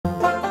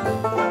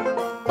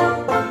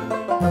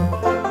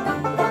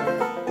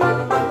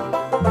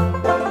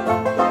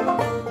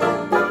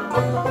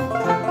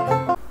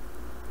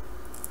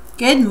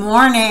Good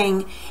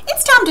morning.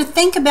 It's time to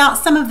think about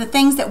some of the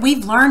things that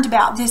we've learned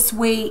about this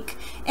week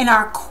in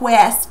our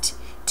quest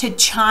to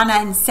China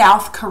and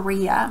South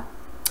Korea.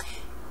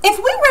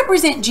 If we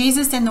represent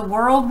Jesus in the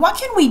world, what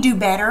can we do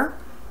better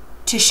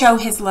to show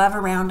his love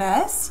around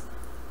us?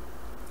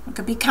 We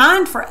could be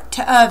kind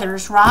to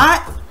others,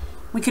 right?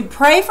 We could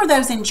pray for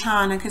those in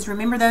China, because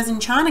remember, those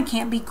in China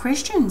can't be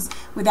Christians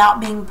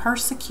without being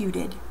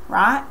persecuted,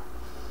 right?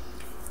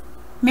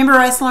 Remember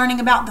us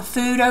learning about the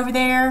food over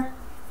there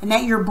and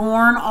that you're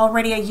born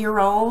already a year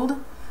old?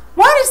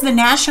 What is the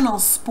national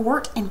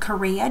sport in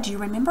Korea? Do you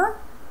remember?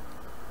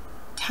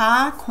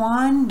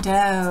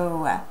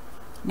 Taekwondo.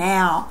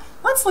 Now,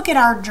 let's look at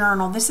our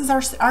journal. This is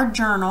our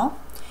journal.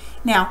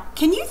 Now,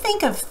 can you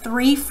think of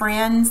 3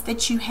 friends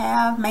that you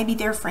have? Maybe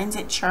they're friends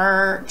at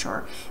church,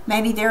 or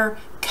maybe they're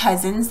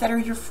cousins that are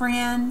your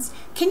friends.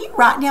 Can you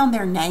write down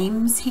their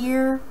names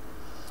here?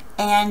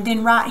 And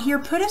then right here,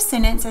 put a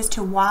sentence as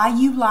to why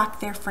you like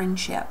their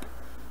friendship.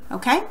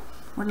 Okay?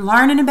 We're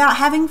learning about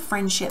having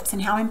friendships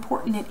and how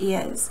important it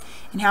is.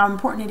 And how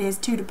important it is,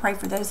 too, to pray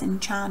for those in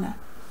China.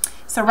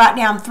 So write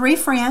down 3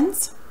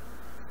 friends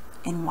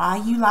and why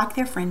you like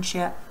their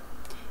friendship.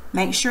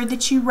 Make sure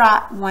that you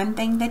write one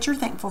thing that you're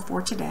thankful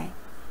for today.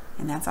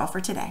 And that's all for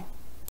today.